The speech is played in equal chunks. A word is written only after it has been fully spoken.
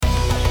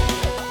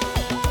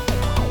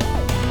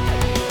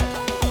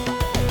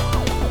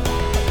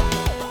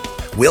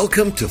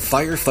Welcome to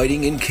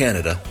Firefighting in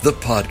Canada, the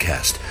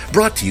podcast,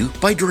 brought to you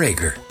by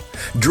Draeger.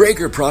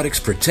 Draeger products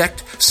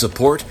protect,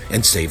 support,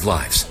 and save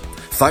lives.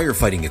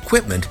 Firefighting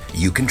equipment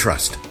you can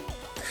trust.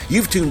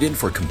 You've tuned in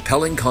for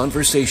compelling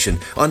conversation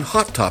on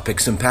hot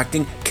topics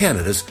impacting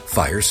Canada's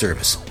fire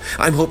service.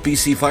 I'm Hope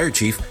BC Fire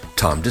Chief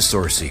Tom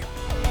DeSorcy.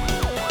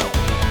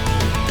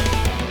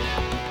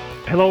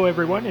 Hello,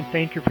 everyone, and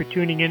thank you for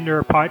tuning in to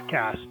our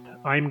podcast.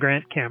 I'm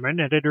Grant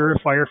Cameron, editor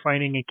of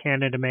Firefighting in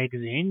Canada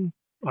magazine.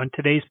 On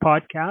today's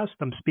podcast,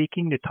 I'm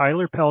speaking to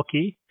Tyler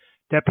Pelke,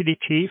 Deputy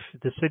Chief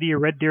of the City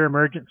of Red Deer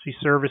Emergency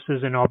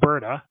Services in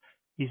Alberta.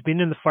 He's been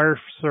in the fire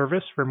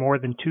service for more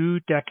than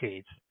 2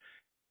 decades.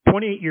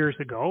 28 years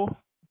ago, at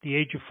the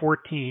age of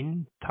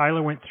 14,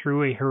 Tyler went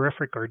through a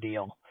horrific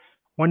ordeal.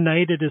 One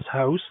night at his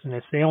house, an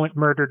assailant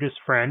murdered his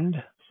friend,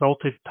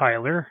 assaulted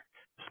Tyler,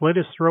 slit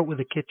his throat with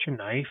a kitchen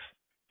knife,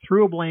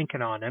 threw a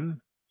blanket on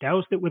him,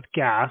 doused it with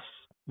gas,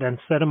 then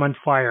set him on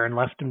fire and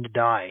left him to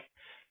die.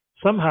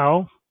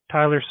 Somehow,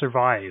 Tyler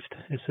survived.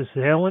 His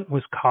assailant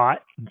was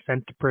caught and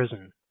sent to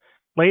prison.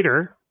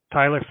 Later,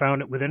 Tyler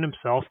found it within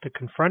himself to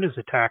confront his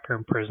attacker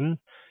in prison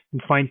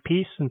and find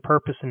peace and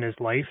purpose in his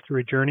life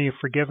through a journey of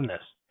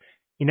forgiveness.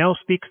 He now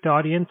speaks to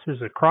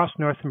audiences across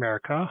North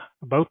America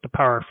about the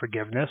power of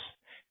forgiveness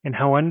and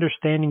how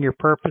understanding your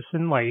purpose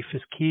in life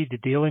is key to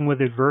dealing with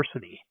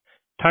adversity.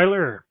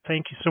 Tyler,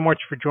 thank you so much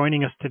for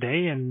joining us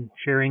today and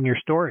sharing your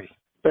story.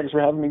 Thanks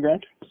for having me,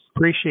 Grant.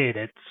 Appreciate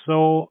it.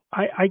 So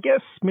I guess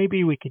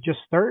maybe we could just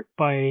start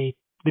by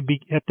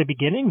at the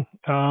beginning.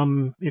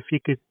 If you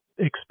could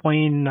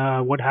explain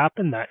what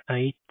happened that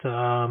night.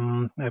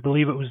 I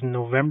believe it was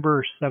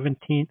November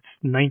 17th,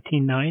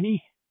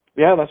 1990.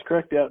 Yeah, that's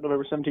correct. Yeah,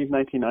 November 17th,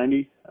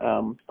 1990.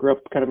 Grew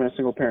up kind of in a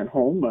single-parent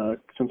home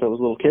since I was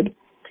a little kid.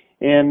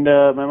 And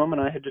my mom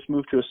and I had just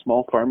moved to a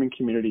small farming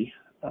community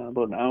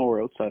about an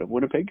hour outside of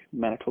Winnipeg,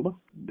 Manitoba.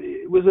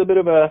 It was a bit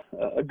of a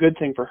good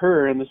thing for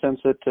her in the sense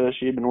that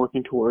she had been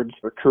working towards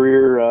a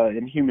career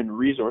in human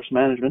resource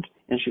management,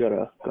 and she got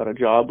a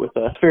job with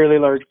a fairly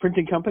large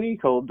printing company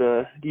called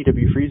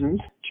D.W. Friesens.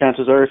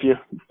 Chances are, if you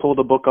pulled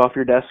a book off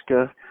your desk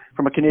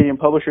from a Canadian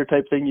publisher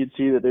type thing, you'd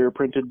see that they were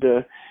printed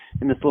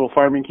in this little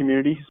farming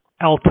community.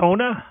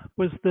 Altona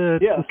was the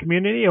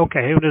community?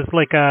 Okay, it was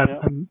like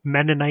a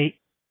Mennonite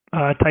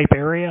type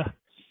area?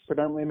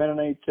 Predominantly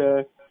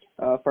Mennonite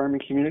farming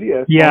community.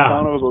 A small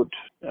town of about,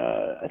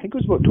 I think it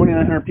was about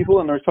 2,900 people,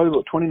 and there was probably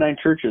about 29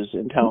 churches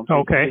in town.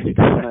 So okay.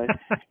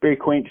 A very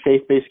quaint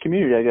faith-based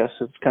community, I guess.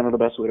 It's kind of the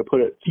best way to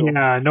put it. So,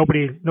 yeah,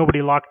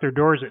 nobody locked their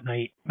doors at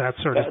night, that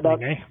sort of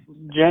thing, eh?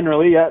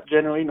 Generally,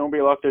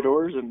 nobody locked their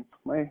doors, and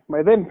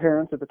my then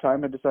parents at the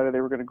time had decided they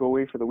were going to go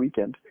away for the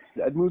weekend.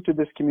 I'd moved to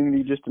this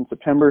community just in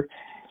September.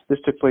 This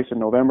took place in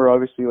November,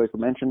 obviously, like we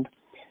mentioned.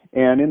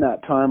 And in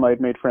that time,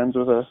 I'd made friends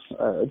with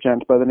a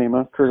gent by the name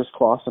of Curtis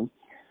Clausen.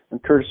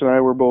 And Curtis and I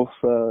were both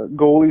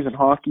goalies in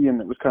hockey, and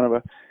it was kind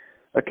of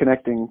a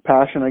connecting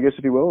passion, I guess,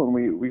 if you will. And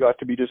we got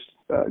to be just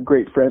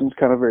great friends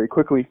kind of very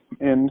quickly.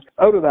 And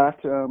out of that,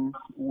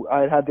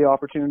 I had the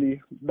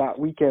opportunity that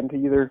weekend to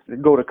either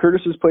go to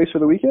Curtis's place for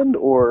the weekend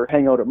or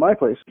hang out at my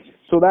place.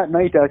 So that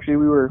night, actually,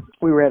 we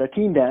were at a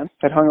team dance.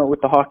 I'd hung out with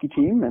the hockey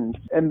team, and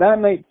that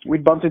night we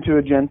bumped into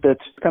a gent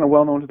that's kind of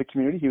well known to the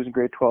community. He was in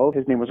grade 12.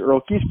 His name was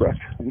Earl Giesbrecht.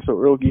 And so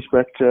Earl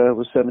Giesbrecht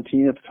was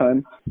 17 at the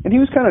time. And he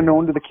was kind of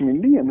known to the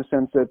community in the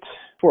sense that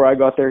before I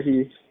got there,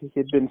 he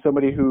had been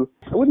somebody who,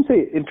 I wouldn't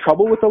say in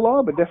trouble with the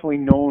law, but definitely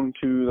known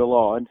to the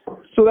law. And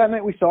so that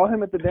night we saw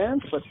him at the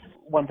dance, but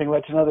one thing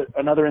led to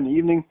another in the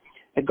evening.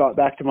 Had got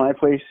back to my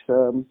place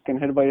and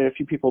had invited a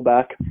few people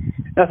back.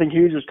 Nothing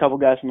huge, just a couple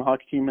guys from the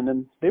hockey team, and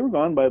then they were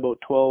gone by about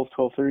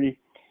 12:30.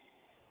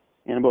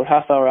 And about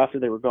half hour after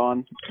they were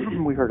gone,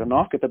 we heard a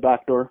knock at the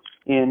back door.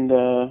 And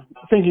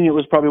thinking it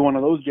was probably one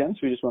of those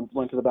gents, we just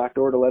went to the back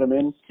door to let him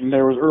in. And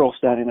there was Earl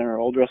standing there,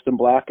 all dressed in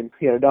black, and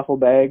he had a duffel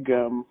bag.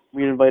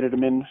 We invited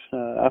him in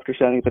after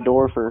standing at the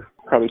door for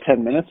probably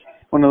 10 minutes.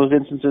 One of those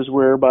instances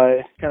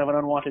whereby kind of an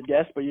unwanted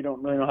guest, but you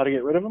don't really know how to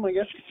get rid of him, I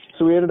guess.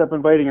 So we ended up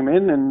inviting him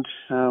in, and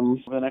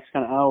for the next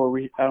kind of hour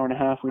and a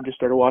half, we just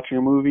started watching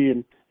a movie,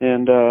 and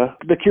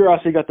the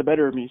curiosity got the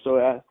better of me. So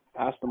I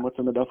asked him what's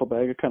in the duffel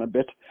bag. It kind of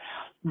bit.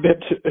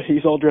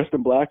 He's all dressed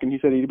in black, and he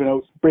said he'd been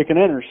out breaking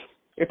enters.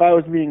 If I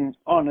was being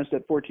honest,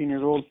 at 14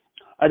 years old,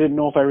 I didn't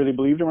know if I really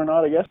believed him or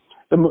not, I guess.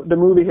 The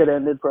movie had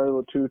ended probably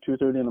about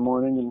 2:30 in the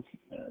morning,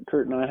 and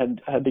Kurt and I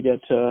had to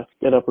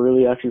get up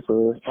early actually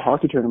for a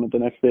hockey tournament the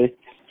next day.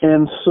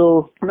 And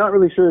so I'm not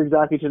really sure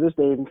exactly to this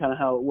day even kind of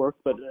how it worked,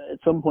 but at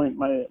some point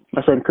my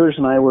friend Curtis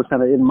and I were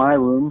kind of in my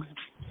room,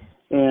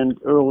 and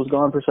Earl was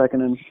gone for a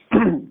second,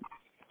 and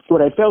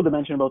what I failed to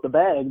mention about the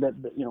bag, that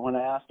when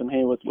I asked him,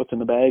 hey, what's in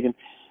the bag and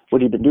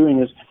what he'd been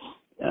doing, is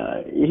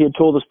he had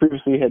told us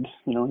previously he'd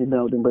been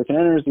out doing break and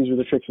enters. These were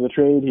the tricks of the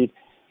trade. He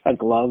had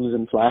gloves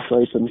and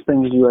flashlights and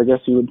things you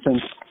would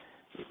think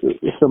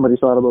if somebody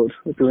thought about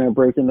if you're going to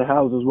break into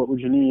houses, what would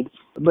you need?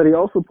 But he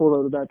also pulled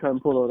out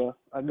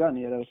a gun.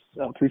 He had a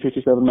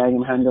 .357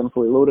 Magnum handgun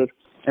fully loaded,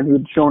 and he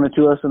had shown it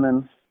to us, and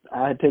then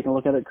I had taken a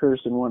look at it,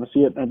 Curtis didn't want to see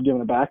it, and I'd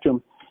given it back to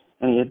him,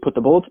 and he had put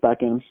the bullets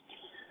back in.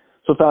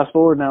 So fast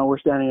forward now, we're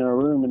standing in our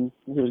room, and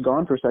he was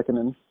gone for a second,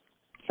 and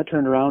I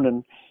turned around,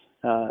 and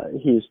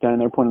he was standing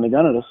there pointing the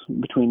gun at us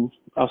between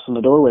us and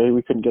the doorway.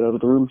 We couldn't get out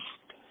of the room.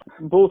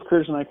 Both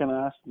Curtis and I kind of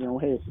asked,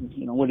 hey,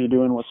 what are you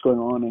doing? What's going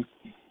on?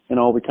 And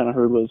all we kind of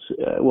heard was,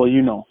 well,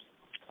 you know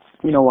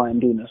why I'm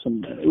doing this.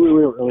 And we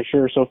weren't really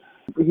sure. So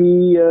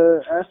he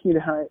asked me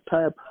to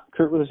tie up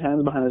Kurt with his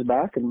hands behind his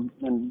back, and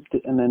then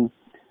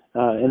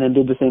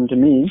did the same to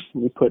me.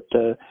 He put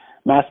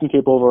masking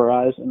tape over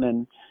our eyes, and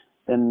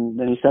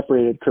then he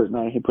separated Kurt and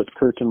I. He put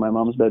Kurt in my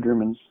mom's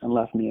bedroom and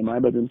left me in my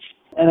bedroom.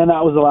 And then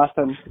that was the last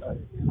time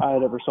I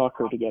had ever saw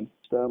Kurt again.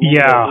 Over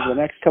the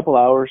next couple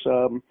hours,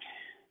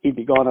 he'd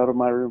be gone out of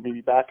my room. He'd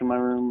be back in my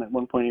room. At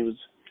one point, he was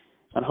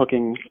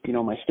unhooking,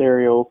 my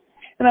stereo.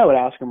 And I would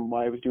ask him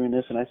why he was doing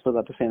this, and I still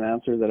got the same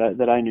answer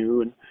that I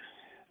knew. And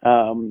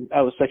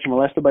I was sexually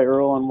molested by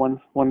Earl on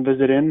one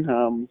visit in.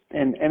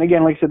 And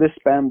again, like I said, this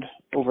spanned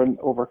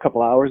over a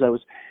couple hours.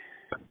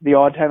 The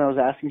odd time I was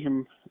asking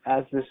him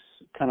as this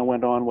kind of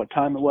went on what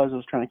time it was. I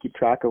was trying to keep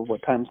track of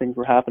what time things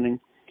were happening.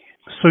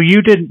 So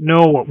you didn't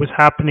know what was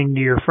happening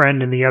to your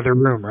friend in the other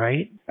room,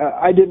 right?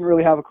 I didn't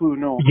really have a clue,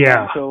 no.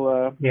 Yeah.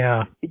 So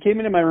he came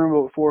into my room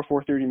about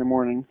 4:30 in the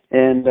morning,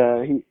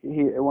 and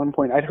he at one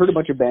point, I'd heard a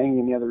bunch of banging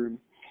in the other room.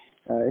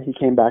 He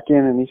came back in,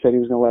 and he said he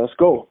was going to let us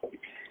go.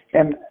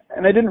 And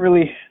I didn't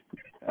really,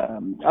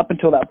 up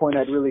until that point,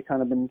 I'd really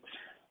kind of been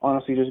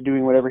honestly just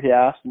doing whatever he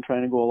asked and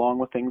trying to go along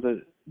with things,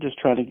 just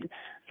trying to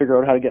figure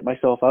out how to get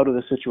myself out of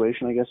this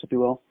situation, I guess, if you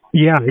will.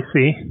 Yeah, I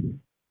see.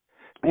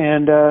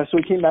 And so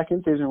he came back in,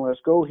 said he was going to let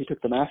us go. He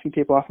took the masking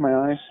tape off my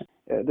eyes.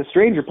 The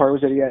stranger part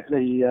was that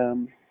he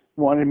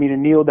wanted me to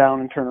kneel down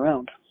and turn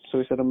around. So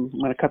he said, I'm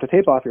going to cut the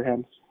tape off your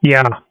hands.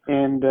 Yeah.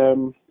 And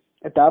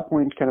at that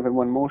point, kind of in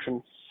one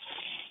motion,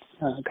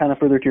 kind of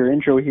further to your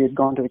intro, he had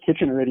gone to the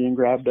kitchen already and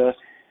grabbed a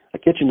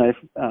kitchen knife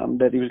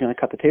that he was going to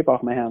cut the tape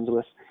off my hands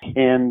with.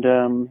 And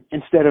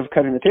instead of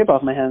cutting the tape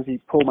off my hands, he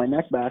pulled my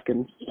neck back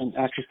and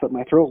actually slit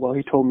my throat while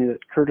he told me that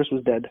Curtis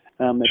was dead,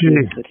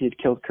 that he had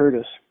killed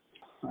Curtis.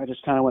 I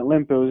just kind of went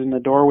limp. It was in the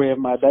doorway of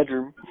my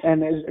bedroom.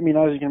 And as you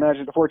can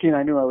imagine, at 14,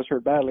 I knew I was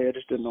hurt badly. I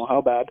just didn't know how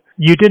bad.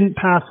 You didn't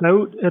pass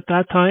out at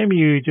that time?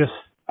 You just...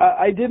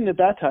 I didn't at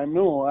that time,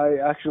 no.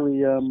 I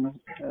actually,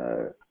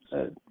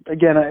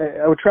 again,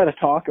 I would try to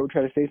talk. I would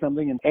try to say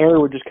something, and air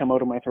would just come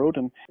out of my throat.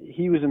 And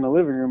he was in the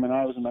living room, and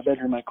I was in my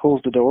bedroom. I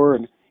closed the door,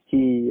 and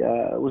he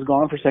was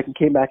gone for a second,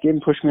 came back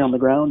in, pushed me on the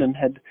ground, and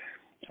had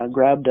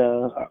grabbed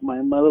my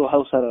little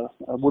house had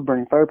a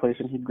wood-burning fireplace,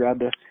 and he'd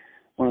grabbed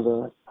one of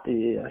the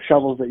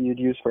shovels that you'd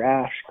use for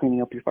ash,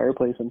 cleaning up your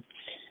fireplace, and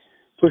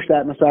pushed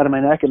that in the side of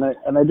my neck. And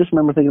I just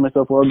remember thinking to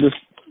myself, well, I'll just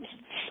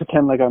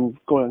pretend like I'm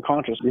going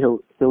unconscious.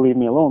 He'll leave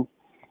me alone.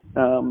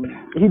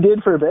 He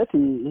did for a bit.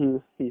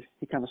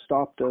 He kind of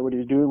stopped what he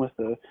was doing with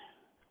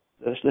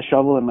the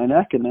shovel in my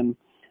neck, and then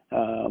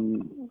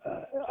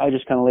I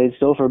just kind of laid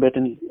still for a bit.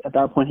 And at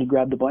that point, he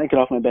grabbed the blanket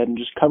off my bed and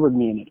just covered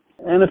me in it.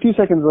 And a few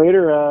seconds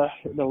later, I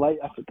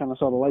kind of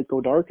saw the light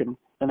go dark, and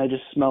I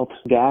just smelt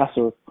gas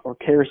or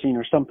kerosene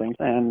or something.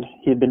 And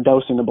he had been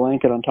dousing the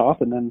blanket on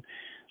top, and then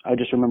I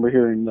just remember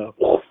hearing the,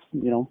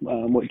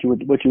 what you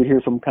would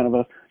hear from kind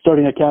of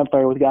starting a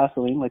campfire with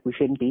gasoline, like we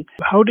shouldn't be.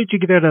 How did you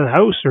get out of the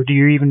house, or do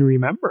you even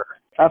remember?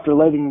 After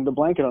lighting the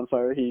blanket on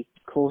fire, he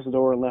closed the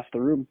door and left the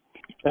room.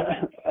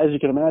 As you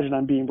can imagine,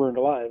 I'm being burned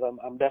alive.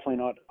 I'm definitely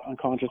not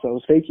unconscious. I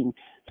was faking.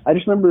 I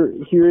just remember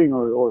hearing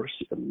or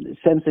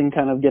sensing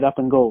kind of get up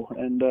and go,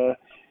 and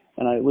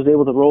I was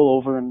able to roll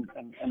over and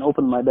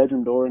open my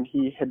bedroom door, and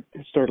he had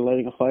started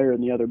lighting a fire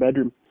in the other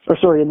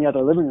in the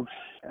other living room.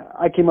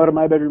 I came out of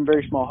my bedroom,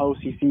 very small house.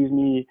 He sees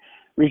me,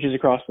 reaches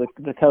across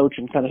the couch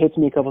and kind of hits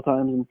me a couple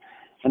times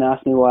and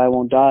asks me why I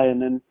won't die,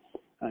 and then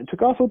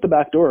took off out the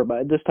back door.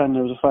 But this time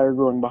there was a fire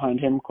growing behind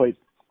him quite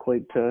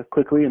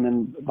quickly, and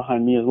then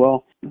behind me as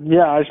well.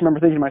 Yeah, I just remember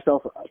thinking to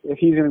myself, if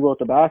he's going to go out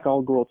the back,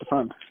 I'll go out the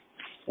front.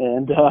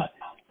 And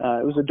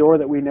it was a door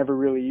that we never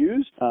really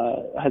used.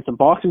 I had some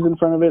boxes in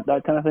front of it,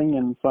 that kind of thing,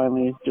 and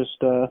finally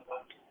just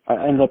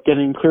I ended up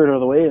getting cleared out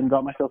of the way and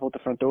got myself out the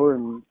front door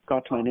and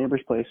got to my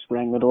neighbor's place,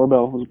 rang the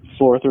doorbell. It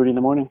was 4:30 in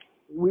the morning.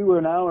 We were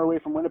an hour away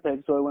from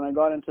Winnipeg, so when I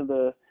got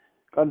into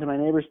my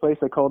neighbor's place,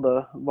 I called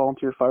the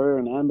volunteer fire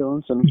and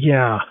ambulance. And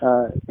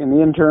in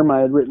the interim,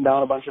 I had written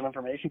down a bunch of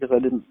information because I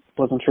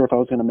wasn't sure if I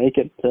was going to make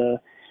it.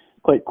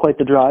 Quite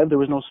the drive. There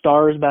was no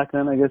stars back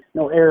then, I guess.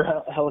 No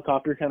air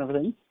helicopter kind of a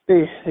thing.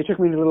 They took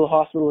me to a little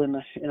hospital in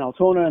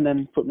Altona and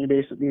then put me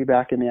basically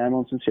back in the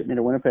ambulance and shipped me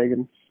to Winnipeg.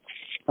 And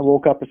I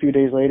woke up a few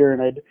days later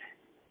and I'd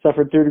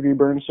suffered 3rd-degree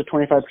burns to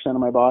 25% of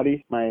my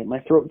body.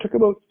 My throat took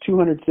about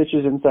 200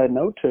 stitches inside and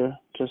out to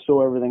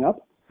sew everything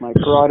up. My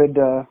carotid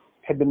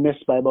had been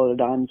missed by about a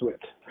dime's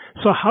width.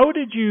 So how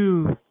did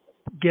you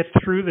get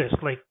through this?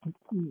 Like,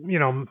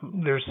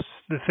 there's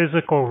the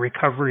physical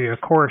recovery.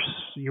 Of course,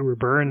 you were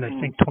burned, I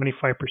think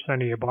 25%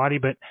 of your body,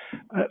 but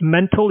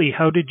mentally,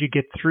 how did you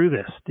get through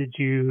this? Did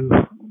you,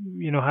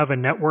 have a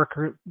network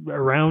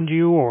around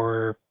you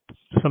or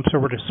some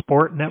sort of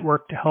support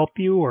network to help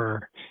you,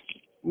 or?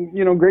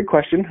 Great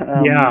question.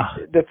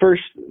 The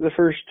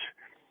first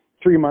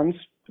 3 months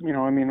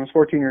I was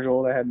 14 years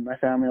old. I had my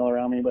family all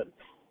around me, but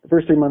the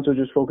first 3 months were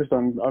just focused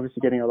on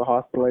obviously getting out of the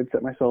hospital. I'd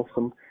set myself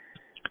some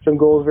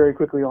goals very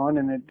quickly on,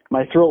 and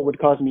my throat would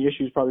cause me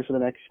issues probably for the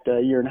next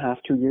year and a half,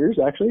 2 years.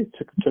 Actually,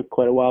 it took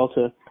quite a while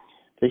to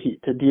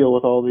deal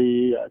with all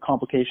the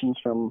complications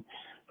from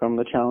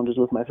the challenges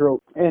with my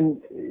throat.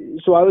 And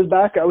so I was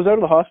out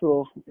of the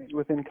hospital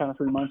within kind of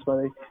 3 months.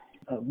 By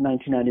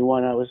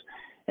 1991,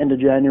 end of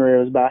January,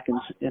 I was back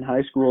in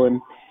high school,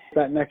 and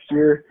that next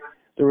year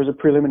there was a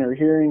preliminary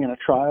hearing and a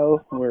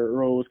trial where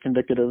Earl was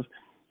convicted of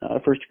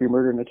first-degree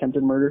murder and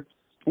attempted murder.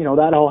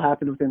 That all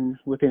happened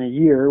within a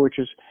year, which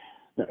is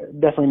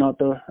definitely not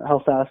how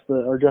fast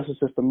our justice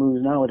system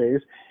moves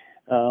nowadays.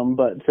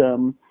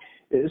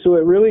 So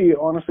it really,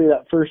 honestly,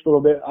 that first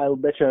little bit, I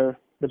bet you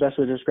the best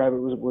way to describe it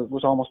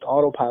was almost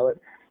autopilot.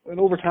 And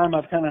over time,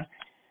 I've kind of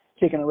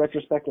taken a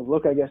retrospective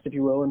look, I guess, if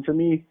you will. And for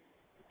me,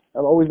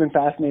 I've always been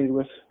fascinated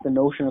with the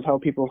notion of how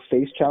people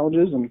face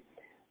challenges and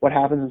what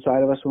happens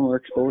inside of us when we're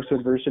exposed to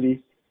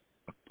adversity.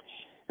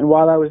 And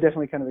while I was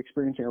definitely kind of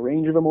experiencing a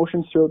range of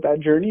emotions throughout that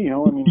journey,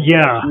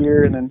 last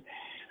year and then,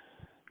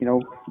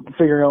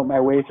 figuring out my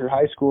way through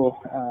high school,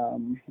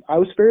 I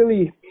was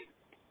fairly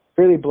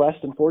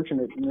blessed and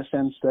fortunate in the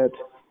sense that,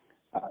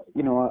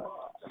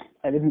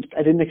 I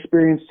didn't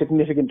experience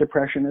significant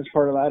depression as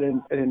part of that.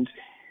 I didn't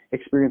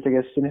experience, I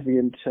guess,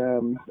 significant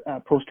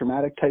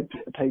post-traumatic type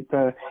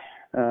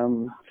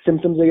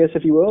symptoms, I guess,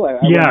 if you will. I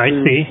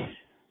see.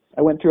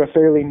 I went through a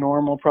fairly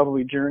normal,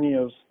 probably journey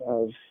of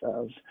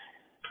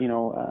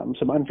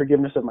some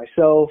unforgiveness of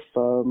myself,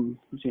 some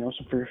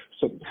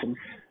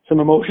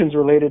emotions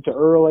related to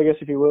Earl, I guess,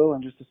 if you will,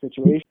 and just the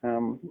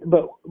situation.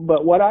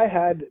 But what I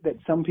had that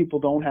some people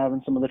don't have,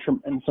 and some of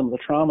the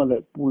trauma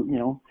that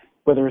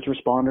whether it's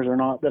responders or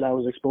not that I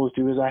was exposed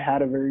to, is I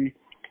had a very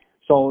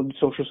solid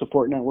social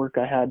support network.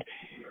 I had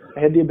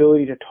the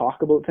ability to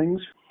talk about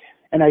things,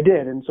 and I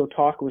did, and so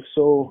talk was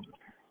so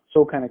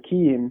kind of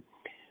key. And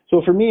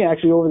so for me,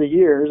 actually, over the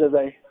years, as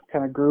I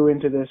kind of grew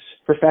into this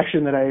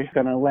profession that I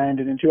kind of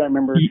landed into, I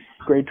remember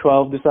grade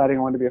 12 deciding I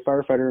wanted to be a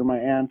firefighter, and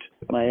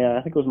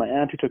I think it was my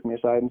aunt who took me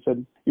aside and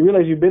said, "You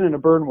realize you've been in a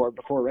burn ward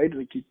before, right?"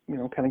 Like,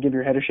 kind of give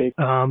your head a shake.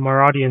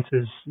 Our audience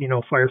is,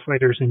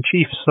 firefighters in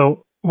chief.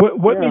 So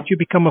what made you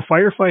become a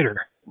firefighter?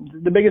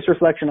 The biggest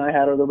reflection I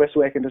had, or the best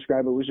way I can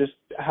describe it, was just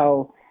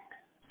how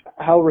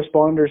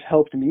responders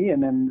helped me,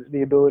 and then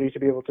the ability to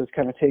be able to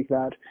kind of take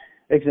that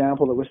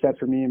example that was set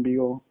for me and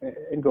go,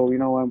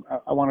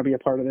 I want to be a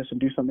part of this and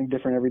do something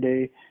different every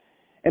day,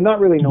 and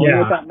not really knowing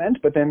what that meant,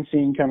 but then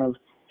seeing kind of,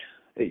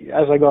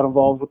 as I got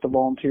involved with the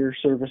volunteer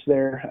service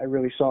there, I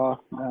really saw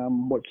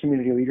what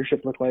community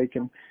leadership looked like,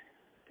 and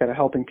kind of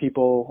helping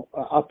people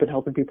up and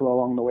helping people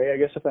along the way, I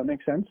guess, if that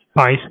makes sense.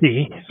 I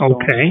see.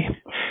 Okay.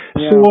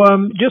 So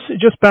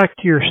just back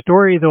to your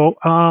story though.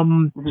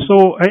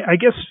 So I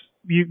guess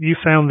you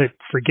found that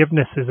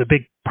forgiveness is a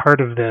big part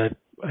of the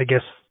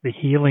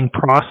healing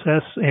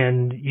process,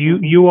 and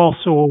you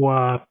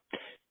also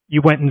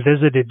you went and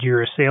visited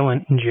your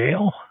assailant in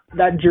jail.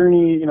 That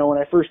journey, when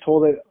I first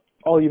told it,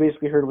 all you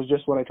basically heard was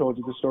just what I told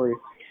you, the story.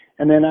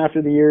 And then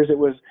after the years, it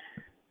was,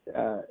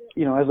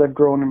 as I've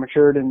grown and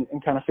matured and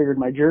kind of figured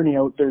my journey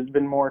out, there's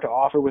been more to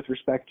offer with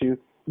respect to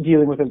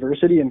dealing with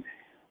adversity. And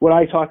what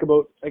I talk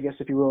about, I guess,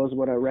 if you will, is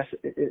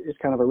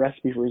kind of a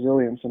recipe for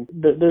resilience. And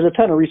there's a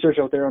ton of research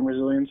out there on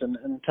resilience, and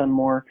a ton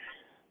more.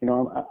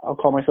 I'll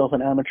call myself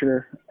an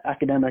amateur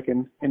academic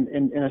in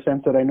a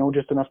sense that I know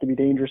just enough to be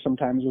dangerous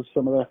sometimes with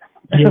some of the,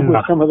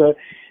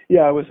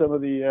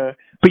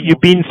 But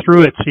you've been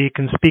through it, so you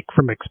can speak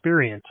from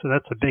experience. So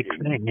that's a big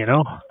thing,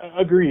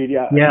 Agreed.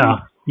 Yeah. Yeah.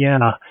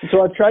 Yeah.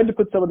 So I've tried to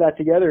put some of that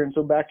together. And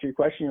so back to your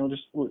question,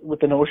 just with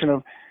the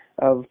notion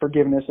of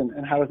forgiveness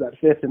and how does that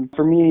fit? And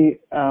for me,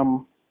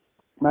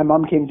 my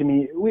mom came to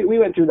me. We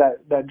went through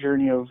that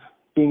journey of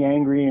being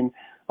angry, and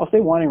I'll say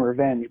wanting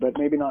revenge, but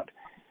maybe not.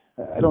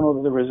 I don't know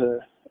that there was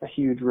a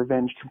huge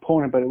revenge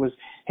component, but it was,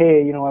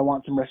 hey, I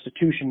want some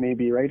restitution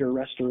maybe, right, or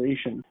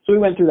restoration. So we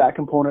went through that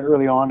component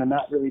early on, and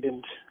that really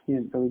didn't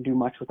really do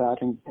much with that,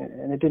 and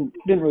it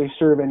didn't really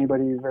serve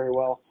anybody very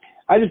well.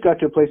 I just got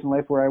to a place in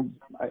life where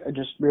I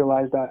just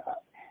realized that. I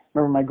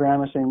remember my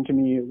grandma saying to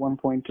me at one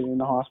point in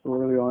the hospital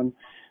early on,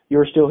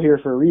 "You're still here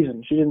for a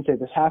reason." She didn't say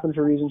this happened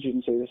for a reason. She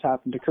didn't say this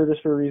happened to Curtis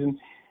for a reason.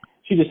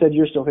 She just said,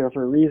 "You're still here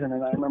for a reason."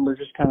 And I remember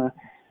just kind of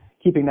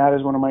keeping that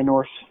as one of my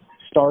North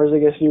Stars, I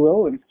guess you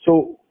will. And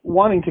so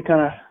wanting to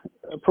kind of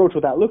approach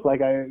what that looked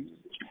like, I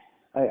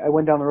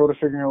went down the road of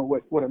figuring out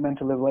what it meant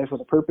to live life with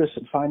a purpose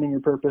and finding your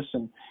purpose.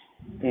 And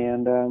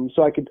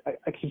so I could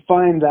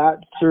find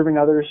that serving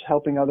others,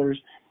 helping others,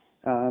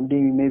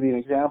 being maybe an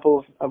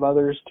example of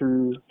others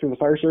through the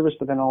fire service,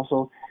 but then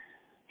also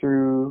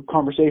through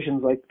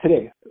conversations like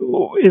today.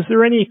 Is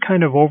there any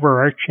kind of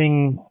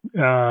overarching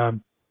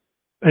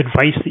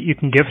advice that you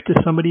can give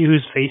to somebody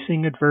who's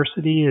facing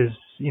adversity? Is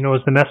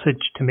the message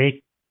to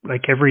make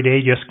like every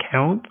day just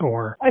count,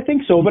 or? I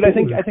think so, but I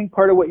think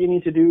part of what you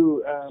need to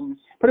do,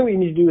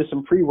 is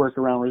some pre-work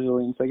around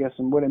resilience, I guess.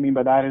 And what I mean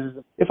by that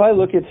is, if I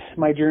look at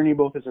my journey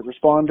both as a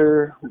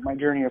responder, my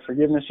journey of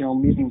forgiveness,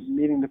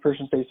 meeting the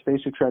person face to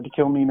face who tried to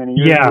kill me many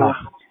years ago,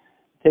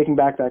 taking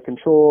back that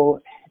control,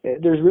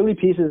 there's really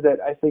pieces that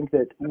I think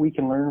that we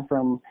can learn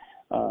from.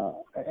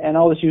 And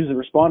I'll just use the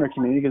responder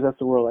community because that's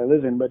the world I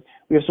live in. But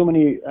we have so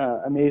many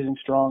amazing,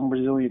 strong,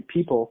 resilient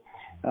people.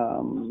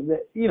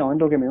 That, and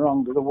don't get me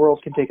wrong, the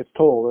world can take its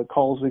toll. The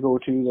calls they go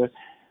to,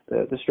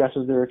 the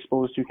stresses they're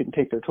exposed to can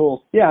take their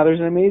toll. Yeah, there's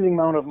an amazing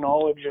amount of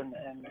knowledge and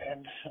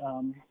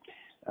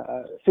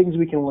things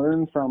we can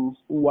learn from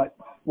what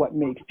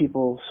makes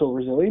people so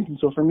resilient. And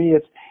so for me,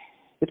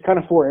 it's kind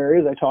of 4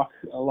 areas. I talk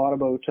a lot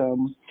about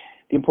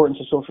the importance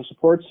of social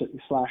supports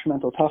 /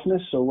 mental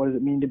toughness. So what does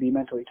it mean to be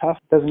mentally tough?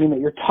 It doesn't mean that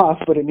you're tough,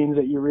 but it means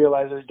that you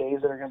realize there's days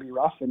that are going to be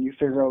rough and you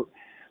figure out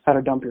how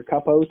to dump your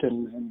cup out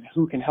and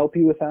who can help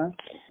you with that.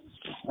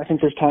 I think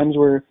there's times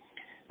where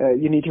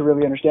you need to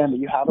really understand that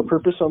you have a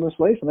purpose on this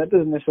life, and that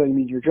doesn't necessarily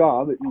mean your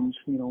job. It means,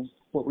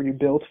 what were you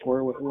built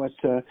for? What's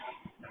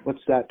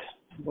that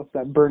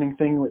burning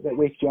thing that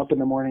wakes you up in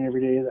the morning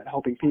every day? Is that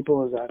helping people?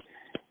 What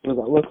does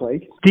that look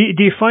like?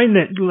 Do you find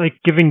that like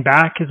giving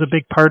back is a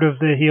big part of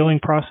the healing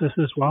process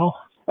as well?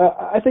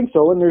 I think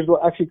so, and there's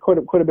actually quite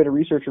a bit of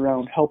research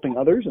around helping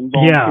others and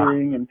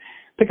volunteering and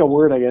pick a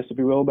word, I guess, if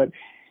you will, but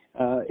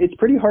it's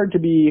pretty hard to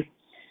be,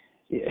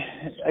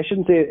 I was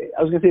going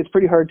to say it's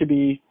pretty hard to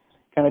be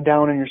kind of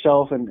down on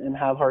yourself and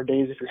have hard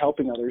days if you're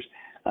helping others.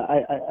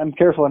 I'm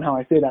careful in how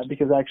I say that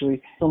because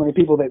actually so many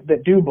people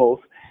that do both.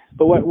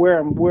 But where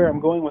I'm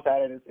going with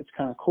that, it's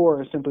kind of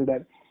core, is simply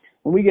that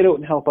when we get out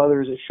and help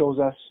others, it shows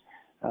us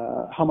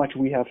how much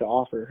we have to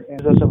offer, and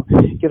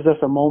gives us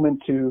a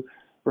moment to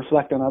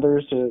reflect on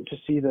others, to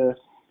see the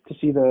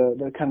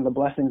kind of the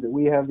blessings that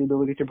we have the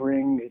ability to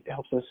bring. It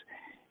helps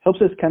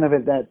us kind of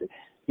at that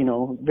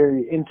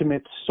very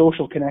intimate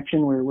social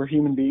connection where we're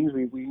human beings.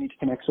 We need to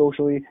connect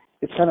socially.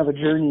 It's kind of a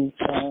journey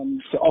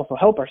to also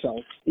help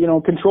ourselves.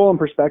 Control and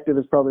perspective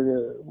is probably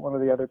one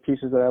of the other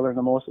pieces that I learned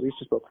the most, at least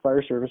just about the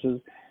fire services.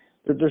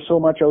 There's so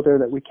much out there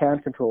that we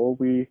can't control.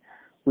 We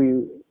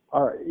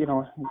are,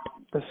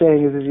 the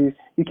saying is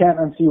you can't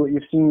unsee what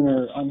you've seen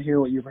or unhear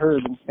what you've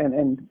heard.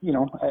 And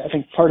I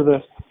think one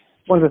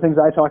of the things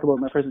I talk about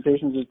in my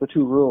presentations is the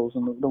 2 rules.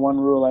 And the one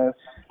rule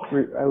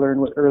I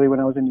learned early when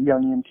I was in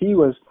young EMT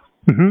was,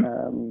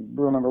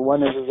 rule number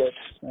 1 is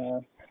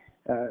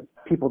that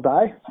people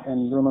die,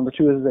 and rule number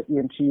 2 is that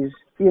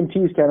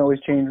EMTs can't always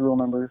change rule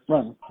number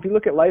 1. If you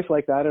look at life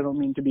like that, I don't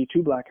mean to be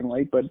too black and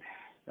white, but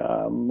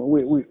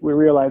we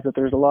realize that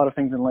there's a lot of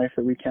things in life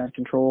that we can't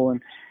control,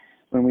 and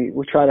when we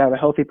try to have a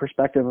healthy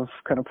perspective of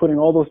kind of putting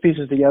all those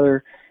pieces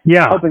together,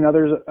 helping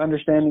others,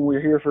 understanding we're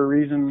here for a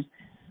reason,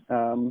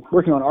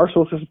 working on our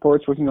social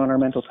supports, working on our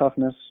mental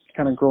toughness,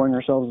 kind of growing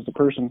ourselves as a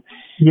person.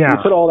 Yeah. When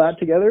you put all that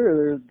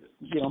together,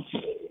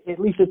 at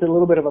least it's a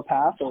little bit of a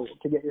path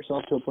to get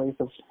yourself to a place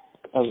of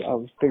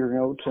figuring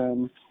out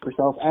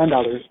yourself and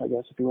others, I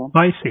guess, if you will.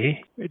 I see.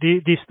 Do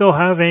you still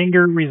have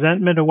anger,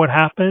 resentment of what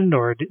happened,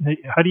 or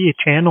how do you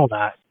channel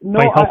that? No,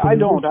 I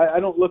don't. I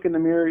don't look in the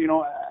mirror.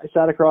 I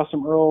sat across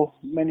from Earl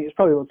it's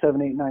probably about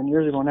 7, 8, 9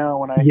 years ago now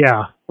when I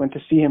went to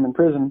see him in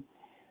prison.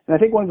 And I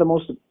think one of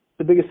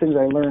the biggest things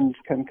I learned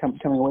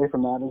coming away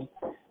from that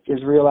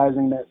is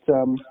realizing that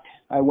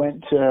I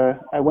went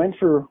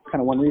for kind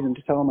of one reason,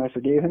 to tell him I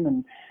forgave him,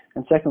 and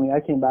secondly, I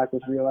came back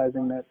with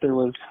realizing that there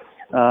was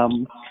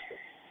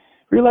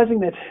realizing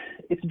that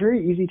it's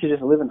very easy to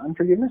just live in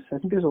unforgiveness. I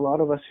think there's a lot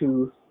of us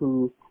who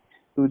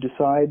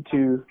decide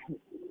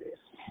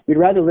we'd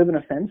rather live in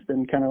offense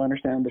than kind of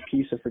understand the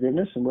peace of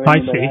forgiveness. And what I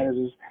mean by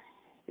that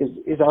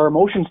is our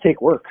emotions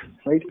take work,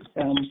 right?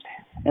 And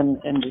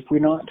if we're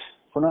not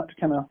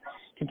kind of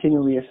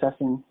continually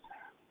assessing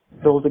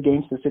those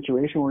against the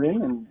situation we're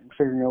in and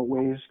figuring out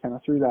ways kind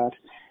of through that,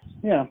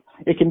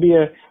 it can be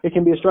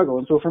a struggle.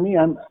 And so for me,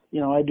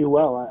 I do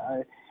well.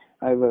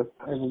 I have a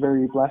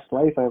very blessed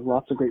life. I have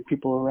lots of great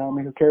people around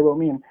me who care about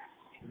me. And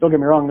don't get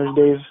me wrong,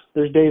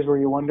 there's days where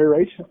you wonder,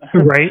 right?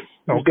 Right.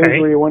 There's days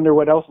where you wonder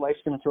what else life's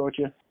going to throw at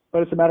you.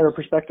 But it's a matter of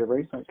perspective,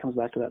 right? It comes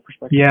back to that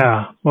perspective.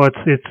 Yeah. Well,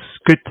 it's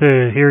good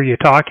to hear you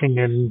talking,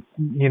 and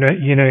you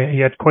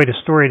had quite a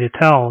story to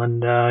tell,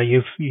 and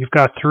you've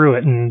got through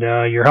it, and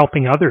you're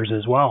helping others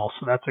as well.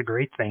 So that's a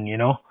great thing,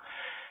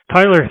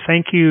 Tyler,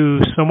 thank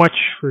you so much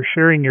for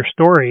sharing your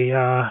story.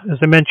 As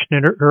I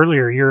mentioned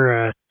earlier,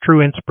 you're a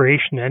true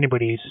inspiration to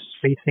anybody who's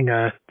facing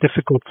a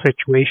difficult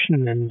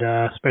situation, and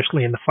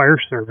especially in the fire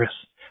service.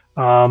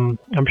 I'm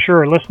sure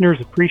our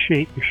listeners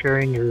appreciate you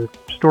sharing your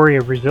story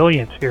of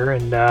resilience here,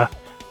 and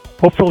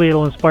hopefully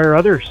it'll inspire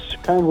others.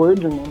 Kind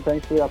words, and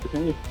thanks for the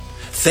opportunity.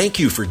 Thank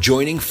you for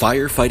joining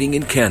Firefighting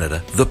in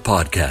Canada, the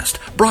podcast,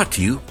 brought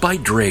to you by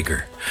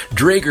Draeger.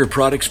 Draeger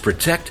products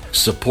protect,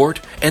 support,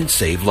 and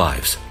save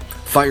lives.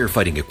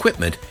 Firefighting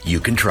equipment you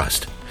can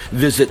trust.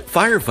 Visit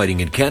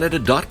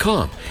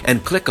firefightingincanada.com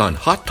and click on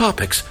Hot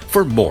Topics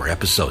for more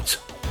episodes.